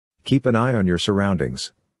Keep an eye on your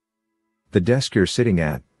surroundings. The desk you're sitting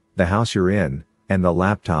at, the house you're in, and the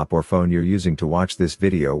laptop or phone you're using to watch this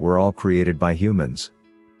video were all created by humans.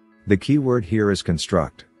 The key word here is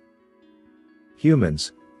construct.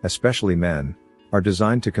 Humans, especially men, are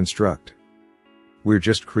designed to construct. We're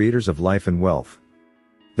just creators of life and wealth.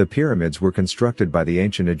 The pyramids were constructed by the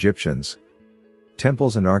ancient Egyptians.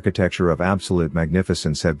 Temples and architecture of absolute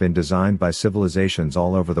magnificence have been designed by civilizations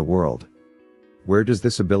all over the world. Where does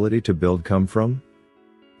this ability to build come from?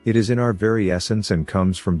 It is in our very essence and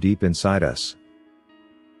comes from deep inside us.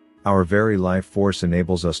 Our very life force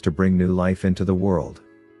enables us to bring new life into the world.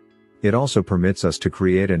 It also permits us to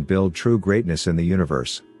create and build true greatness in the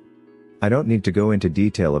universe. I don't need to go into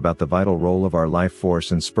detail about the vital role of our life force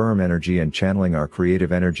and sperm energy and channeling our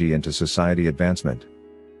creative energy into society advancement.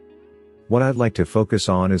 What I'd like to focus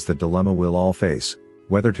on is the dilemma we'll all face,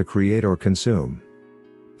 whether to create or consume.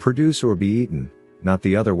 Produce or be eaten, not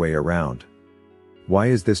the other way around. Why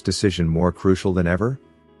is this decision more crucial than ever?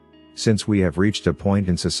 Since we have reached a point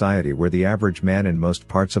in society where the average man in most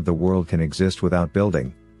parts of the world can exist without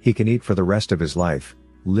building, he can eat for the rest of his life,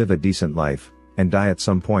 live a decent life, and die at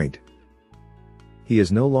some point. He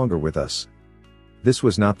is no longer with us. This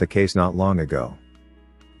was not the case not long ago.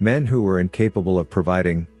 Men who were incapable of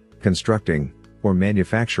providing, constructing, or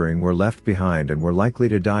manufacturing were left behind and were likely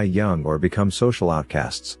to die young or become social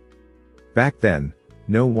outcasts. Back then,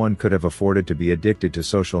 no one could have afforded to be addicted to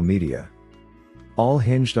social media. All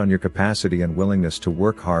hinged on your capacity and willingness to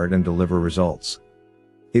work hard and deliver results.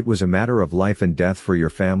 It was a matter of life and death for your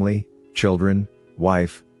family, children,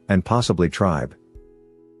 wife, and possibly tribe.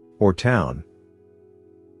 Or town.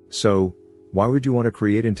 So, why would you want to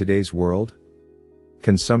create in today's world?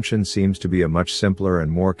 Consumption seems to be a much simpler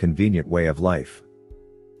and more convenient way of life.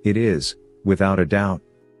 It is, without a doubt.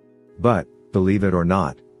 But, believe it or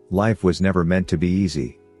not, life was never meant to be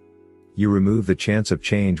easy. You remove the chance of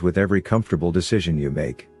change with every comfortable decision you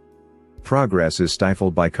make. Progress is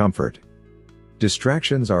stifled by comfort.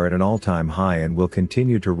 Distractions are at an all-time high and will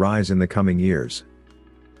continue to rise in the coming years.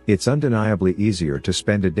 It's undeniably easier to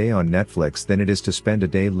spend a day on Netflix than it is to spend a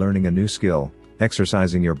day learning a new skill,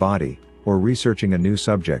 exercising your body, or researching a new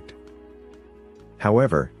subject.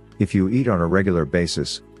 However, if you eat on a regular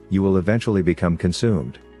basis, you will eventually become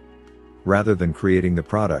consumed. Rather than creating the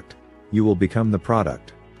product, you will become the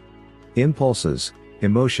product. Impulses,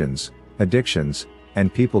 emotions, addictions,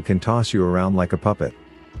 and people can toss you around like a puppet.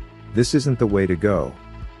 This isn't the way to go.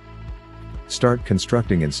 Start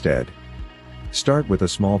constructing instead. Start with a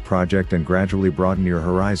small project and gradually broaden your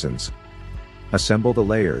horizons. Assemble the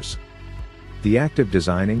layers. The act of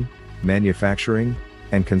designing, manufacturing,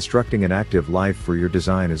 and constructing an active life for your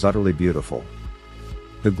design is utterly beautiful.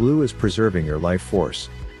 The glue is preserving your life force.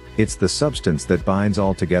 It's the substance that binds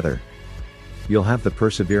all together. You'll have the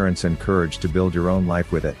perseverance and courage to build your own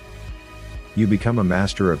life with it. You become a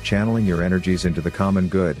master of channeling your energies into the common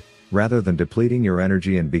good, rather than depleting your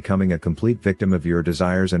energy and becoming a complete victim of your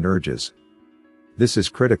desires and urges. This is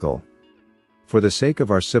critical. For the sake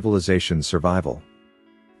of our civilization's survival.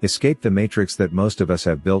 Escape the matrix that most of us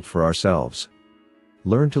have built for ourselves.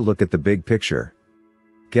 Learn to look at the big picture.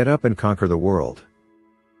 Get up and conquer the world.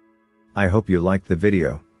 I hope you liked the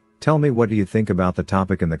video. Tell me what do you think about the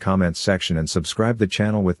topic in the comments section and subscribe the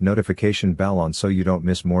channel with notification bell on so you don't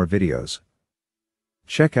miss more videos.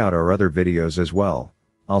 Check out our other videos as well.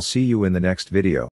 I'll see you in the next video.